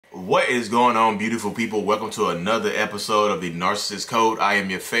What is going on, beautiful people? Welcome to another episode of the Narcissists Code. I am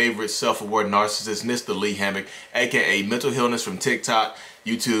your favorite self-aware narcissist, Mr. Lee Hammock, aka Mental Illness from TikTok,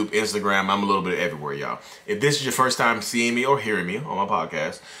 YouTube, Instagram. I'm a little bit everywhere, y'all. If this is your first time seeing me or hearing me on my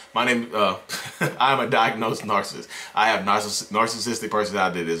podcast, my name, I'm a diagnosed narcissist. I have narcissistic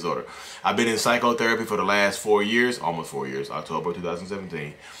personality disorder. I've been in psychotherapy for the last 4 years, almost 4 years, October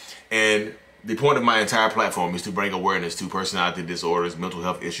 2017. And the point of my entire platform is to bring awareness to personality disorders, mental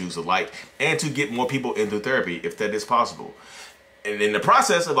health issues alike, and to get more people into therapy if that is possible. And in the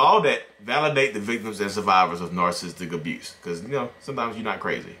process of all that, validate the victims and survivors of narcissistic abuse. Because, you know, sometimes you're not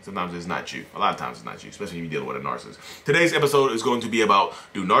crazy. Sometimes it's not you. A lot of times it's not you, especially if you're dealing with a narcissist. Today's episode is going to be about,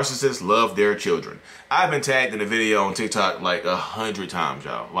 do narcissists love their children? I've been tagged in a video on TikTok like 100 times,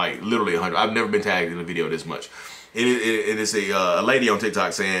 y'all. Like literally 100. I've never been tagged in a video this much. It is a lady on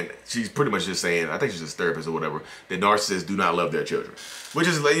TikTok saying, she's pretty much just saying, I think she's a therapist or whatever, that narcissists do not love their children. Which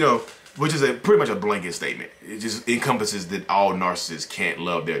is, you know, pretty much a blanket statement. It just encompasses that all narcissists can't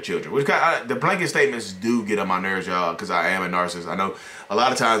love their children. Which the blanket statements do get on my nerves, y'all, because I am a narcissist. I know a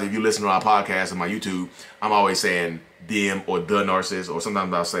lot of times if you listen to our podcast and my YouTube, I'm always saying them or the narcissist, or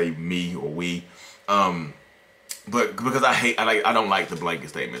sometimes I'll say me or we. But because I don't like the blanket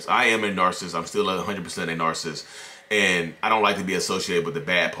statements. I am a narcissist. I'm still 100% a narcissist, and I don't like to be associated with the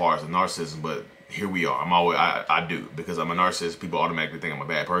bad parts of narcissism. But here we are. I do, because I'm a narcissist. People automatically think I'm a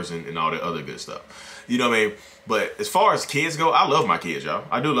bad person and all that other good stuff. You know what I mean? But as far as kids go, I love my kids, y'all.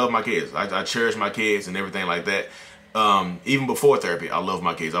 I do love my kids. I cherish my kids and everything like that. Even before therapy, I love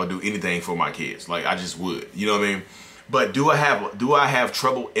my kids. I would do anything for my kids. Like, I just would. You know what I mean? But do I have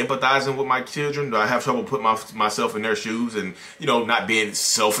trouble empathizing with my children? Do I have trouble putting myself in their shoes and, you know, not being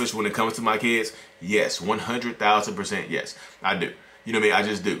selfish when it comes to my kids? Yes, 100,000% yes, I do. You know what I mean? I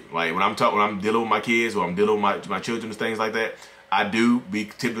just do. Like when I'm dealing with my kids or I'm dealing with my children and things like that, I do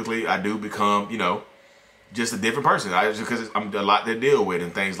become, you know, just a different person. Because I'm a lot to deal with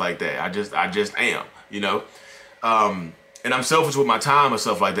and things like that. I just am, you know. And I'm selfish with my time and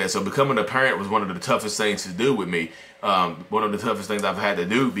stuff like that. So becoming a parent was one of the toughest things to do with me. One of the toughest things I've had to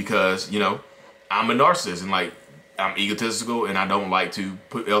do because, you know, I'm a narcissist and like I'm egotistical and I don't like to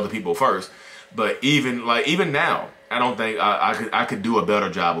put other people first. But even now, I don't think I could do a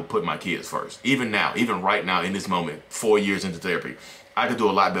better job of putting my kids first. Even now, even right now in this moment, 4 years into therapy, I could do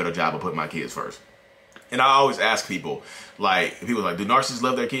a lot better job of putting my kids first. And I always ask people, do narcissists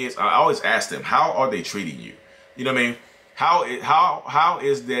love their kids? I always ask them, how are they treating you? You know what I mean? How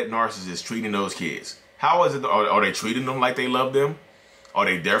is that narcissist treating those kids? How is it? Are they treating them like they love them? Are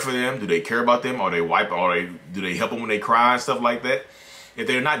they there for them? Do they care about them? Do they help them when they cry and stuff like that? If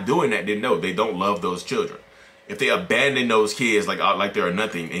they're not doing that, then no, they don't love those children. If they abandon those kids like they're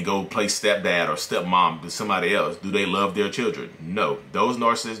nothing and go play stepdad or stepmom to somebody else, do they love their children? No, those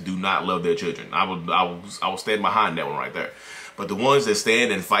narcissists do not love their children. I will stand behind that one right there. But the ones that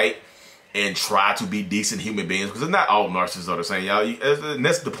stand and fight and try to be decent human beings, because not all narcissists are the same, y'all. And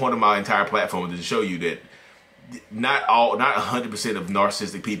that's the point of my entire platform, is to show you that not 100% of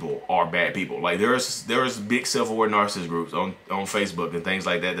narcissistic people are bad people. Like there's big self-aware narcissist groups on Facebook and things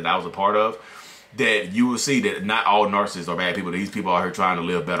like that I was a part of, that you will see that not all narcissists are bad people. These people are here trying to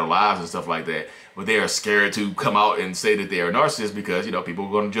live better lives and stuff like that, but they are scared to come out and say that they are narcissists because, you know, people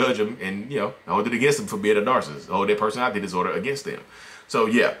are going to judge them and, you know, hold it against them for being a narcissist, hold their personality disorder against them. So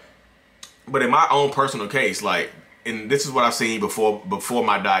yeah. But in my own personal case, and this is what I've seen before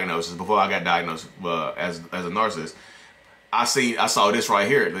my diagnosis, before I got diagnosed as a narcissist, I saw this right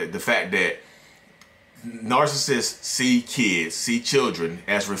here, the fact that narcissists see children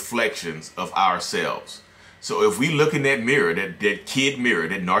as reflections of ourselves. So if we look in that mirror, that kid mirror,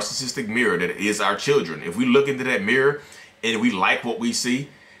 that narcissistic mirror that is our children, if we look into that mirror and we like what we see,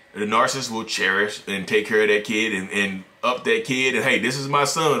 the narcissist will cherish and take care of that kid and up that kid, and hey, this is my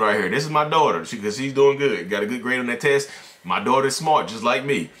son right here. This is my daughter, because she's doing good. Got a good grade on that test. My daughter's smart, just like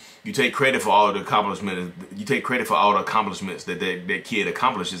me. You take credit for all the accomplishments. You take credit for all the accomplishments that kid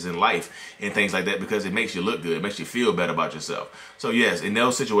accomplishes in life and things like that, because it makes you look good. It makes you feel better about yourself. So yes, in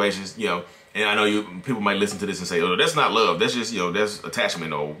those situations, you know, and I know people might listen to this and say, "Oh, that's not love. That's just, you know, that's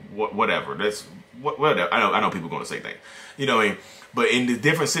attachment or whatever." That's whatever. I know people are going to say things. You know what I mean? But in the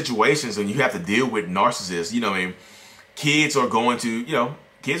different situations when you have to deal with narcissists, you know what I mean, kids are going to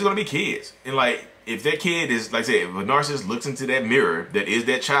be kids. And like, if that kid is, like I said, if a narcissist looks into that mirror that is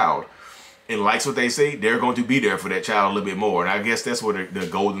that child and likes what they say, they're going to be there for that child a little bit more. And I guess that's where the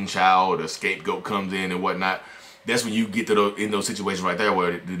golden child or the scapegoat comes in and whatnot. That's when you get to in those situations right there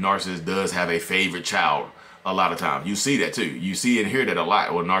where the narcissist does have a favorite child a lot of times. You see that too. You see and hear that a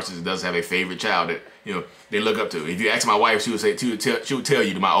lot, where a narcissist does have a favorite child that you know, they look up to. If you ask my wife, she would say, she would tell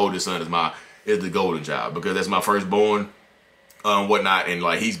you that my oldest son is the golden child, because that's my firstborn, whatnot, and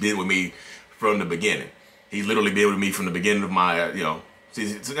like he's been with me from the beginning. He's literally been with me from the beginning of my,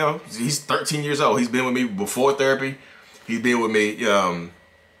 he's 13 years old. He's been with me before therapy. He's been with me.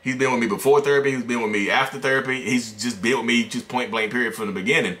 He's been with me before therapy. He's been with me after therapy. He's just been with me, just point blank period, from the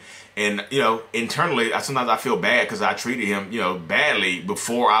beginning. And, internally, sometimes I feel bad because I treated him, badly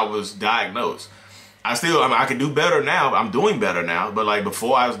before I was diagnosed. I can do better now. I'm doing better now. But like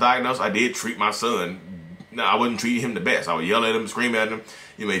before I was diagnosed, I did treat my son. No, I wasn't treating him the best. I would yell at him, scream at him.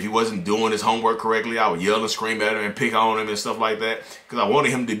 If he wasn't doing his homework correctly, I would yell and scream at him and pick on him and stuff like that, because I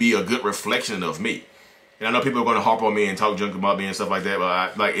wanted him to be a good reflection of me. And I know people are going to harp on me and talk junk about me and stuff like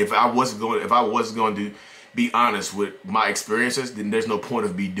that, but if I wasn't going to be honest with my experiences, then there's no point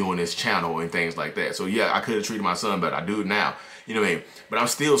of me doing this channel and things like that. So yeah, I could have treated my son better. I do it now. You know what I mean? But I'm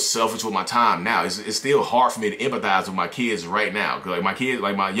still selfish with my time now. It's still hard for me to empathize with my kids right now. Cause like my kids,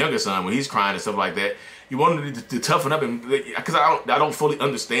 like my youngest son, when he's crying and stuff like that, you want him to toughen up, and because I don't fully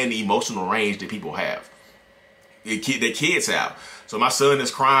understand the emotional range that people have. That kids have. So my son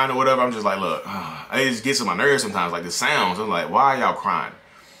is crying or whatever, I'm just like, look, it just gets on my nerves sometimes. Like the sounds, I'm like, why are y'all crying?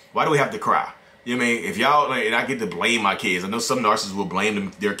 Why do we have to cry? You know what I mean? If y'all, and I get to blame my kids. I know some narcissists will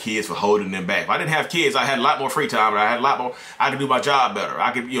blame their kids for holding them back. If I didn't have kids, I had a lot more free time. I had a lot more. I could do my job better.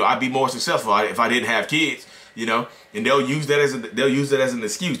 I could, I'd be more successful if I didn't have kids. And they'll use that as an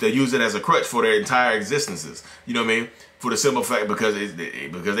excuse. They'll use it as a crutch for their entire existences. You know what I mean? For the simple fact because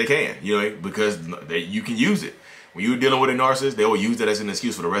they can. Because you can use it. When you're dealing with a narcissist, they will use that as an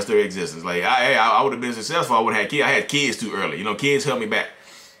excuse for the rest of their existence. Like, I would have been successful. I would have had kids. I had kids too early. Kids held me back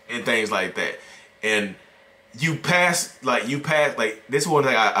and things like that. And this is one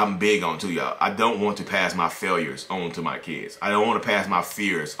thing I'm big on too, y'all. I don't want to pass my failures on to my kids. I don't want to pass my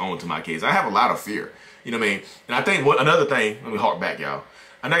fears on to my kids. I have a lot of fear. You know what I mean? And I think another thing, let me hark back, y'all.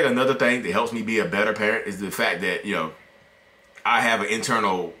 I think another thing that helps me be a better parent is the fact that, I have an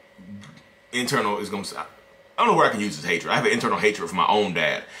internal is going to, I don't know where I can use this hatred. I have an internal hatred for my own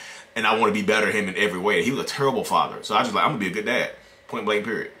dad. And I want to be better than him in every way. He was a terrible father. So I just like, I'm going to be a good dad. Point blank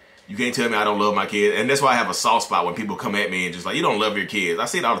period. You can't tell me I don't love my kids. And that's why I have a soft spot when people come at me and just like, you don't love your kids. I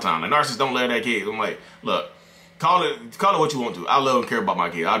see it all the time. The narcissists don't love their kids. I'm like, look, call it what you want to. I love and care about my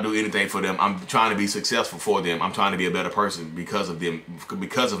kids. I'll do anything for them. I'm trying to be successful for them. I'm trying to be a better person because of them,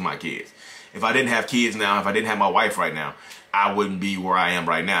 because of my kids. If I didn't have kids now, if I didn't have my wife right now, I wouldn't be where I am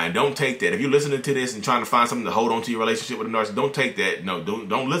right now. And don't take that. If you're listening to this and trying to find something to hold on to your relationship with a narcissist, don't take that. No,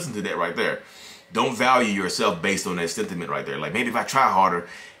 don't listen to that right there. Don't value yourself based on that sentiment right there. Like, maybe if I try harder,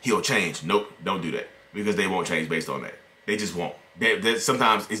 he'll change. Nope, don't do that, because they won't change based on that. They just won't.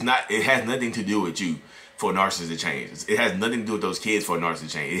 Sometimes it has nothing to do with you for a narcissist to change. It has nothing to do with those kids for a narcissist to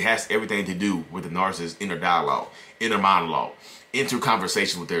change. It has everything to do with the narcissist's inner dialogue, inner monologue, inner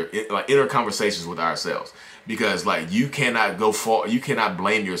conversations with ourselves. Because like you cannot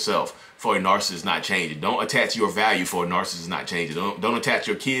blame yourself for a narcissist not changing. Don't attach your value for a narcissist not changing. Don't attach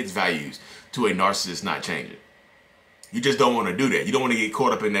your kids' values to a narcissist not changing. You just don't want to do that. You don't want to get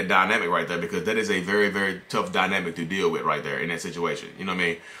caught up in that dynamic right there, because that is a very, very tough dynamic to deal with right there in that situation. You know what I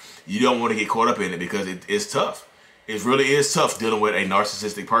mean? You don't want to get caught up in it because it's tough. It really is tough dealing with a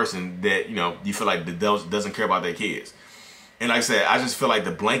narcissistic person that, you feel like doesn't care about their kids. And like I said, I just feel like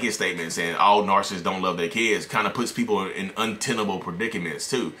the blanket statement saying all narcissists don't love their kids kind of puts people in untenable predicaments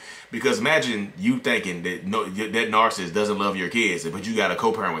too. Because imagine you thinking that that narcissist doesn't love your kids, but you got to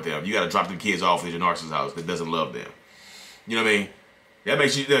co-parent with them. You got to drop the kids off at your narcissist house that doesn't love them. You know what I mean? That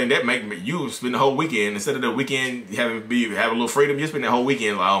makes you spend the whole weekend, instead of the weekend have a little freedom, you spend that whole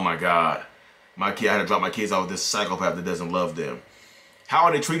weekend like, oh my God, I had to drop my kids off with this psychopath that doesn't love them. How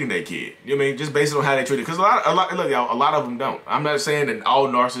are they treating their kid? You know what I mean? Just based on how they treat it. Because a lot of them don't. I'm not saying that all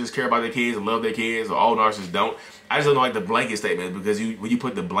narcissists care about their kids and love their kids, or all narcissists don't. I just don't like the blanket statement, because when you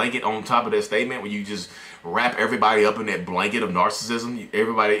put the blanket on top of that statement, when you just wrap everybody up in that blanket of narcissism,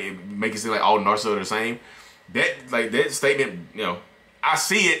 everybody make it seem like all narcissists are the same. That statement, I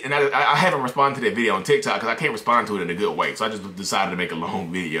see it, and I haven't responded to that video on TikTok because I can't respond to it in a good way. So I just decided to make a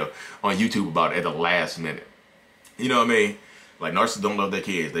long video on YouTube about it at the last minute. You know what I mean? Like, narcissists don't love their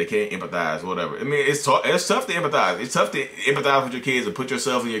kids. They can't empathize, whatever. I mean, it's tough to empathize. It's tough to empathize with your kids and put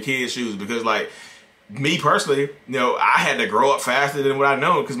yourself in your kids' shoes, because, like, me personally, I had to grow up faster than what I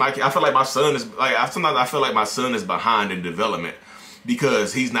know, because I feel like my son is, sometimes I feel like my son is behind in development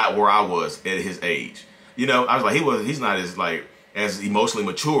because he's not where I was at his age. I was like, he's not as emotionally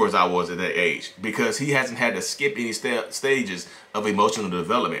mature as I was at that age, because he hasn't had to skip any stages of emotional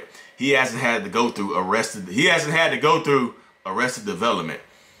development. He hasn't had to go through arrested development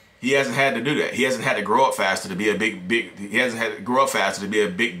He hasn't had to do that. He hasn't had to grow up faster to be a he hasn't had to grow up faster to be a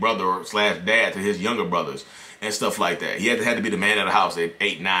big brother or slash dad to his younger brothers and stuff like that. He hasn't had to be the man of the house at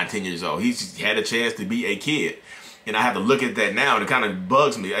 8, 9, 10 years old. He's had a chance to be a kid. And I have to look at that now, and it kind of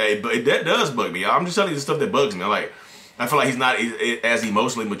bugs me. But that does bug me. I'm just telling you the stuff that bugs me. I feel like he's not as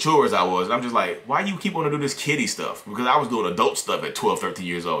emotionally mature as I was. And I'm just like, why you keep wanting to do this kiddie stuff? Because I was doing adult stuff at 12, 13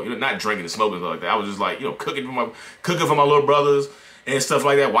 years old. You know, not drinking and smoking and stuff like that. I was just like, you know, cooking for my little brothers and stuff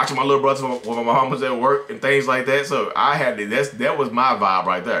like that. Watching my little brothers when my mom was at work and things like that. So I had to, that was my vibe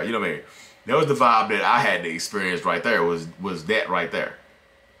right there. You know what I mean? That was the vibe that I had to experience right there. Was that right there?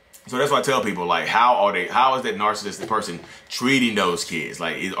 So that's why I tell people, like, how is that narcissistic person treating those kids?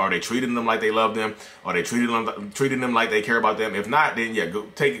 Like, are they treating them like they love them? Are they treating them like they care about them? If not, then yeah, go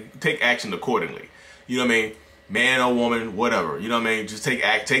take action accordingly. You know what I mean? Man or woman, whatever. You know what I mean? Just take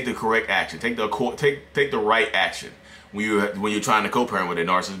the correct action. Take the right action when you're trying to co-parent with a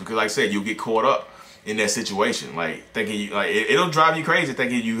narcissist. Because like I said, you'll get caught up in that situation, like thinking it'll drive you crazy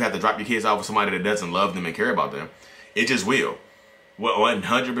thinking you have to drop your kids off with somebody that doesn't love them and care about them. It just will.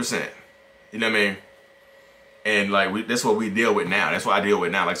 100%. You know what I mean? And like that's what we deal with now. That's what I deal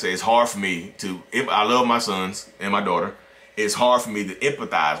with now. Like I say, it's hard for me to. I love my sons and my daughter. It's hard for me to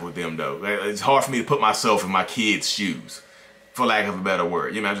empathize with them though. It's hard for me to put myself in my kids' shoes, for lack of a better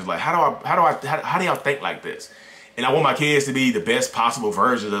word. You know, I'm just like, how do y'all think like this? And I want my kids to be the best possible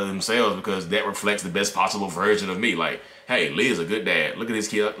version of themselves because that reflects the best possible version of me. Like, hey, Lee's a good dad. Look at his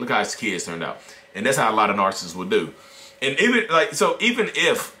kid. Look how his kids turned out. And that's how a lot of narcissists will do. And even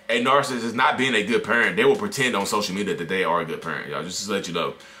if a narcissist is not being a good parent, they will pretend on social media that they are a good parent. Y'all, just to let you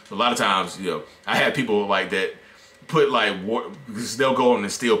know. So a lot of times, you know, I have people like that put like because they'll go on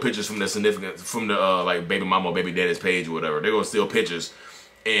and steal pictures from the like baby mama or baby daddy's page or whatever. They're gonna steal pictures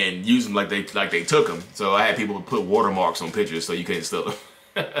and use them like they took them. So I had people put watermarks on pictures so you can't steal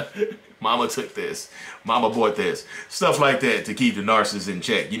them. Mama took this. Mama bought this. Stuff like that to keep the narcissist in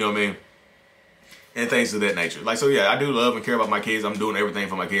check. You know what I mean? And things of that nature. Like, so yeah, I do love and care about my kids. I'm doing everything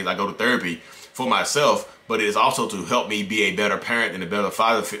for my kids. I go to therapy for myself, but it is also to help me be a better parent and a better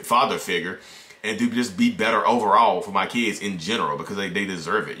father figure, and to just be better overall for my kids in general because they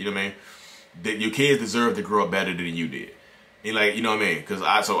deserve it. You know what I mean? Your kids deserve to grow up better than you did. And like, you know what I mean? Because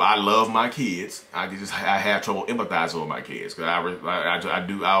I love my kids. I have trouble empathizing with my kids because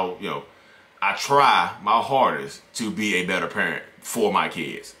I try my hardest to be a better parent for my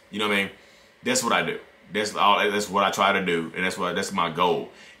kids. You know what I mean? That's what I do. That's what I try to do, and that's my goal,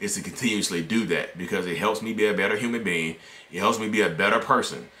 is to continuously do that because it helps me be a better human being. It helps me be a better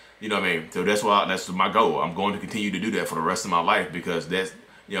person. You know what I mean? So that's my goal. I'm going to continue to do that for the rest of my life because that's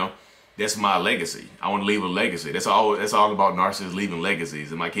my legacy. I want to leave a legacy. That's all about narcissists leaving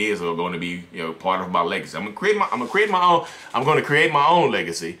legacies, and my kids are going to be part of my legacy. I'm going to create my own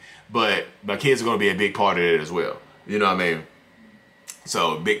legacy, but my kids are going to be a big part of it as well. You know what I mean?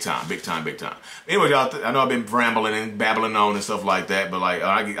 So big time. Anyway, y'all, I know I've been rambling and babbling on and stuff like that, but like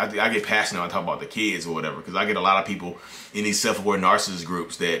I get passionate when I talk about the kids or whatever because I get a lot of people in these self-aware narcissist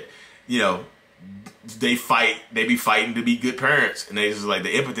groups that they be fighting to be good parents, and they just like the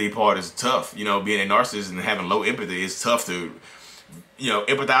empathy part is tough. You know, being a narcissist and having low empathy is tough to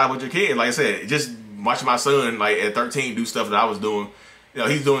empathize with your kids. Like I said, just watching my son like at 13 do stuff that I was doing.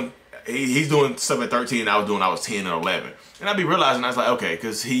 He's doing stuff at 13 I was doing. I was 10 or 11. And I'd be realizing, I was like, okay,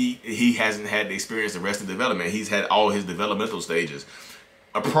 because he hasn't had the experience of arrested development. He's had all his developmental stages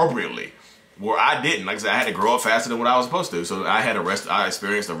appropriately, where I didn't. Like I said, I had to grow up faster than what I was supposed to. So I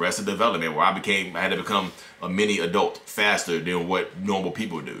experienced arrested development, where I had to become a mini adult faster than what normal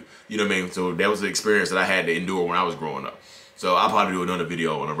people do. You know what I mean? So that was the experience that I had to endure when I was growing up. So I'll probably do another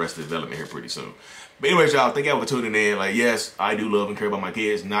video on arrested development here pretty soon. But anyways, y'all, thank y'all for tuning in. Like, yes, I do love and care about my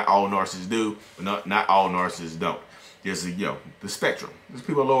kids. Not all narcissists do, but not all narcissists don't. Just, the spectrum. There's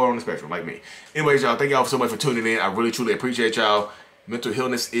people lower on the spectrum, like me. Anyways, y'all, thank y'all so much for tuning in. I really, truly appreciate y'all. Mental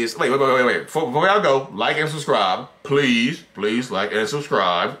illness is... Wait. Before y'all go, like and subscribe. Please like and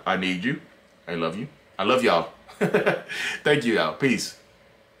subscribe. I need you. I love you. I love y'all. Thank you, y'all. Peace.